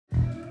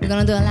We're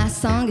gonna do a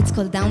last song. It's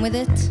called Down With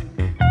It,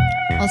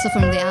 also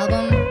from the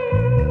album.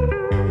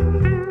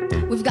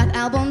 We've got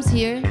albums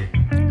here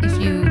if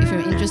you're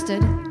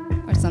interested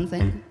or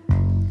something.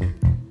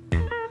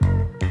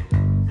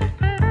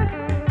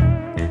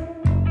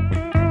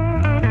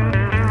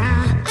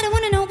 I don't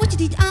wanna know what you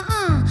did,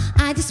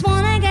 I just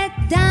wanna get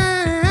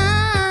down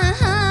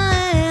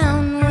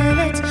with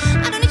it.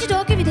 I don't need to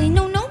talk every day,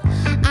 no, no.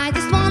 I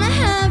just wanna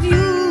have you.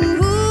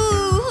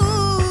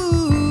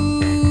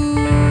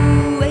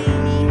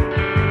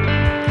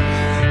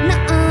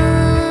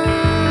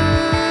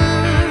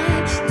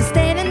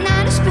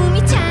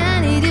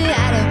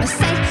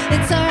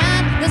 It's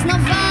alright, there's no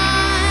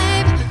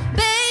vibe,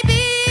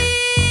 baby.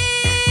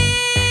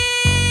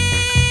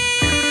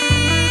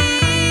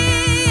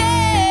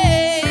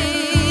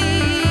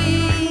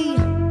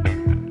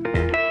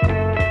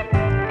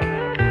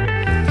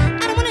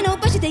 I don't wanna know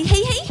about your day,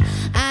 hey, hey.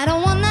 I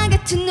don't wanna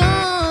get to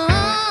know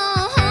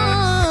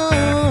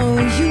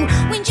you.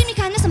 When Jimmy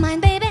kindness of mine,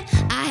 baby,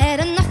 I had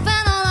enough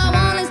and all I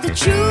want is the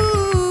truth.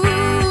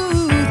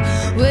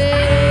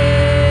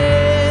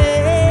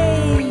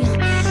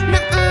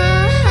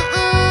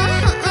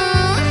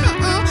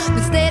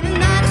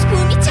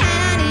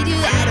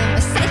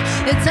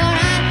 It's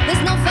alright,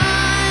 there's no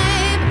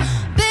vibe,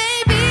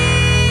 baby.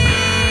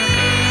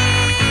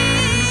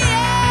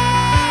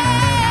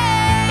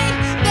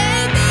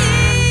 Baby.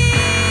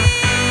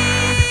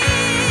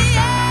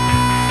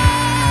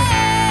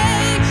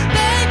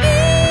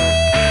 Baby.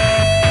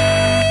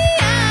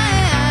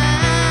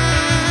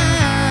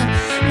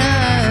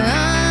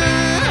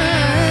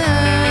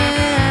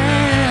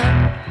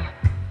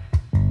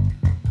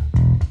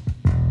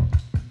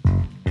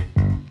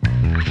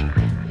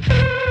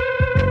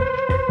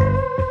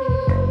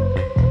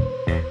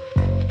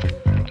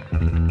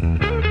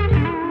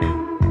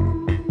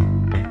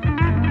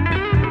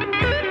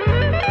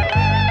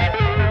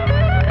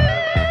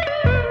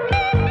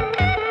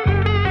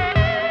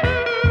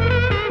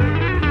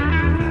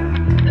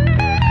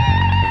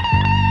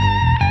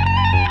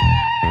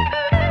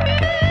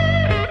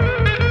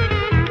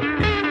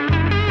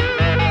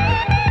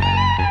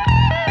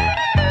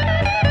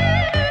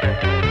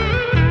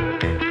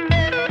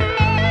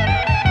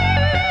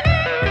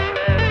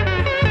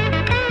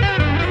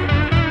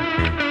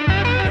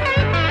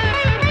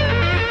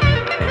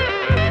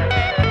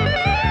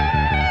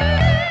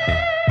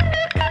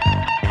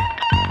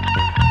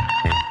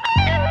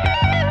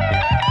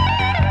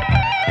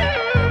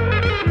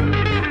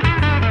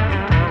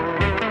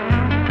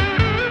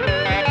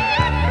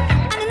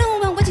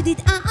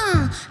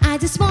 I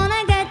just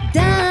wanna get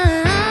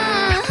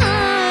down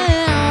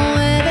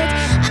with it.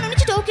 I don't need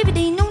to talk every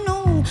day, no,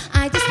 no.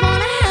 I just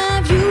wanna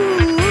have you.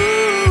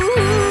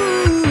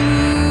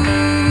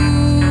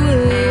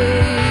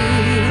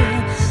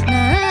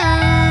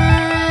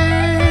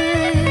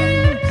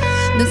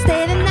 Don't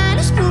stay the night,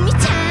 just pull me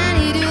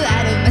tiny, do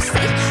out of my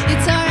sight.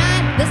 It's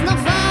alright, there's no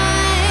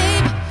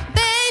vibe,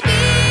 baby.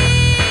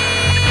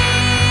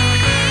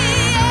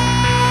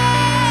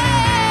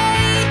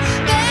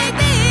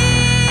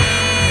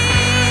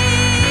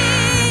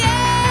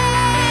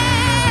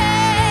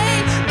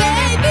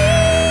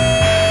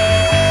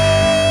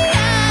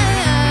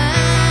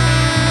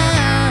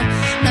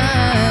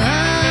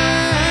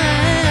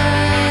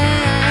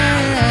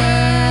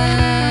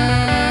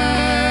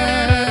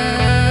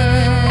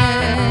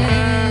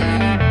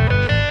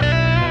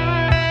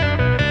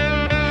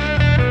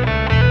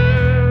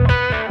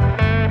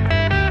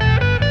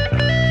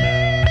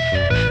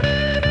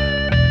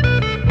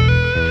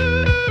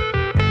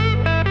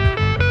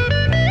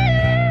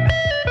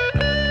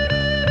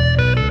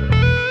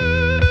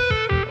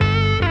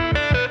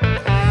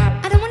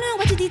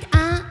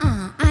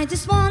 I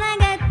just wanna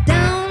get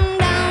down,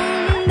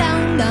 down,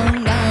 down,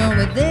 down, down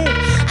with it.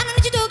 I don't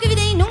need to talk every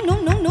day, no, no,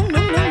 no, no, no,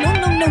 no, no,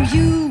 no, no.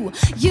 You,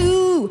 yeah,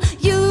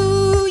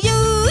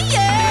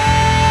 yeah.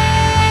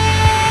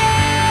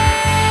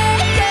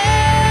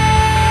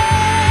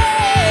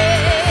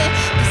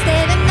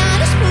 Stay the night,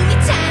 just pull me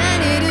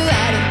tiny, do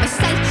out of my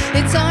sight.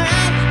 It's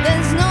alright,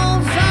 there's no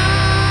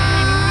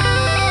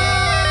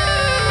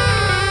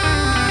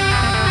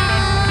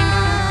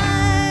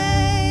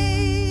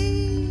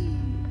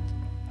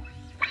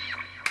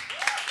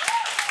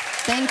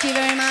Thank you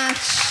very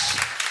much.